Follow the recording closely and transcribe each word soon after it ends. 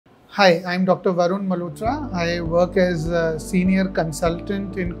Hi, I'm Dr. Varun Malhotra. I work as a senior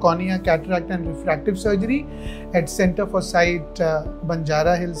consultant in cornea, cataract and refractive surgery at Center for Sight,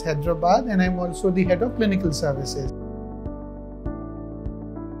 Banjara Hills, Hyderabad, and I'm also the head of clinical services.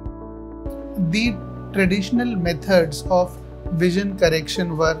 The traditional methods of vision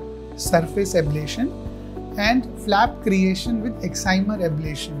correction were surface ablation and flap creation with excimer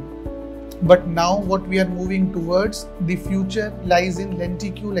ablation. But now what we are moving towards, the future lies in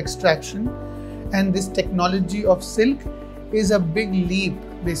lenticular extraction, and this technology of silk is a big leap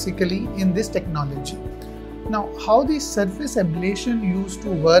basically in this technology. Now how the surface ablation used to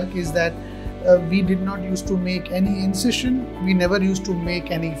work is that we did not used to make any incision, we never used to make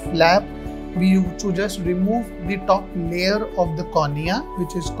any flap. We used to just remove the top layer of the cornea,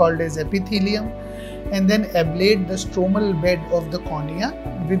 which is called as epithelium, and then ablate the stromal bed of the cornea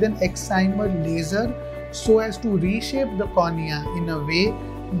with an excimer laser so as to reshape the cornea in a way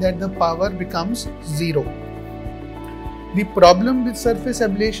that the power becomes zero. The problem with surface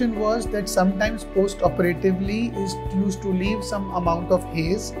ablation was that sometimes post-operatively it used to leave some amount of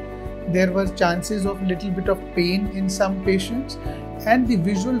haze. There were chances of little bit of pain in some patients, and the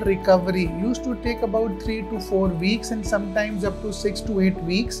visual recovery used to take about 3 to 4 weeks and sometimes up to 6 to 8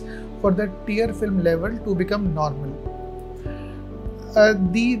 weeks for the tear film level to become normal.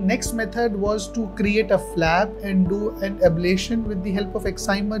 The next method was to create a flap and do an ablation with the help of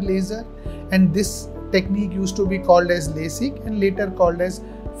excimer laser, and this technique used to be called as LASIK and later called as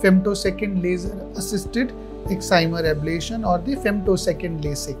femtosecond laser assisted excimer ablation or the femtosecond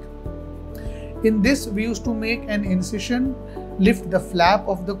LASIK. In this we used to make an incision, lift the flap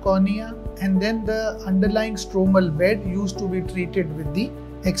of the cornea, and then the underlying stromal bed used to be treated with the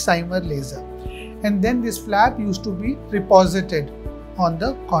excimer laser, and then this flap used to be reposited on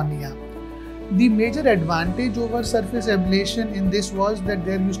the cornea. The major advantage over surface ablation in this was that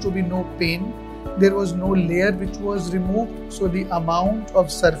there used to be no pain, there was no layer which was removed, so the amount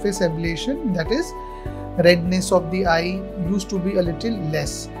of surface ablation, that is redness of the eye, used to be a little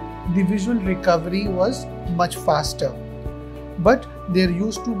less. The visual recovery was much faster. But there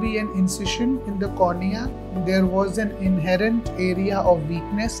used to be an incision in the cornea, there was an inherent area of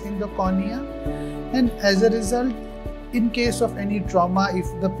weakness in the cornea, and as a result, in case of any trauma, if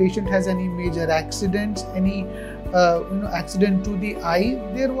the patient has any major accidents, any accident to the eye,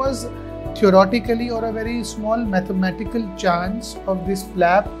 there was theoretically or a very small mathematical chance of this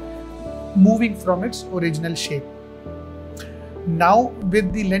flap moving from its original shape. Now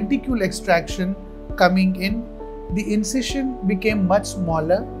with the lenticular extraction coming in, the incision became much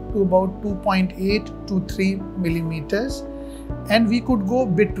smaller to about 2.8 to 3 millimeters, and we could go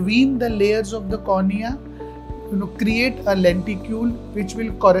between the layers of the cornea, create a lenticule which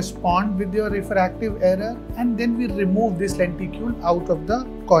will correspond with your refractive error, and then we remove this lenticule out of the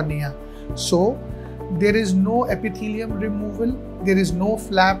cornea. So there is no epithelium removal, there is no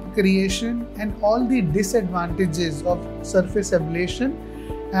flap creation, and all the disadvantages of surface ablation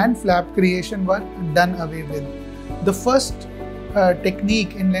and flap creation were done away with. The first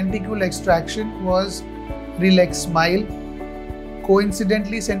technique in lenticular extraction was ReLEx SMILE.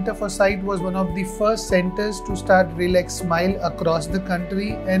 Coincidentally, Center for Sight was one of the first centers to start ReLEx SMILE across the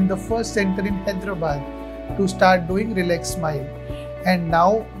country and the first center in Hyderabad to start doing ReLEx SMILE. And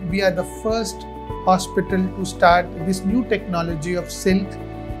now we are the first hospital to start this new technology of silk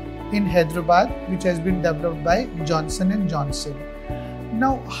in Hyderabad, which has been developed by Johnson & Johnson.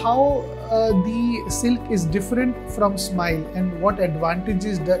 Now, how the silk is different from SMILE and what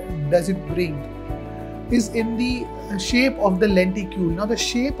advantages does it bring is in the shape of the lenticule. Now, the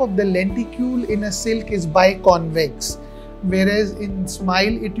shape of the lenticule in a silk is biconvex, whereas in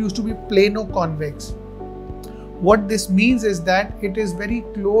SMILE it used to be plano-convex. What this means is that it is very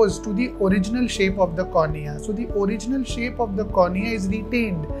close to the original shape of the cornea. So the original shape of the cornea is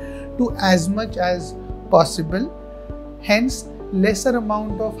retained to as much as possible. Hence, lesser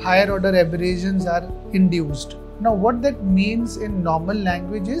amount of higher order aberrations are induced. Now what that means in normal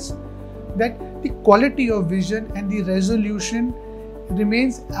language is that the quality of vision and the resolution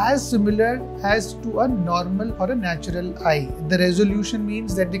remains as similar as to a normal or a natural eye. The resolution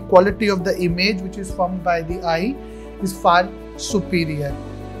means that the quality of the image which is formed by the eye is far superior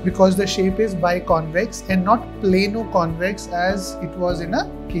because the shape is biconvex and not plano-convex as it was in a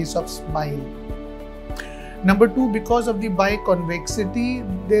case of SMILE. Number two, because of the biconvexity,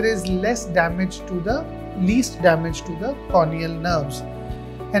 there is least damage to the corneal nerves,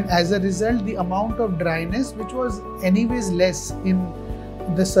 and as a result the amount of dryness, which was anyways less in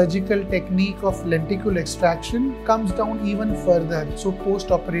the surgical technique of lenticular extraction, comes down even further. So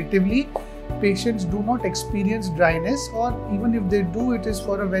post-operatively patients do not experience dryness, or even if they do, it is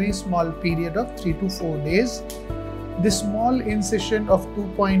for a very small period of 3 to 4 days. The small incision of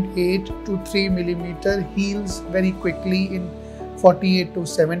 2.8 to 3 millimeter heals very quickly in 48 to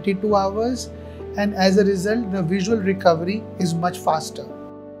 72 hours, and as a result, the visual recovery is much faster.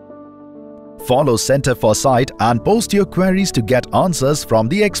 Follow Center for Sight and post your queries to get answers from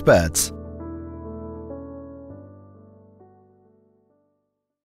the experts.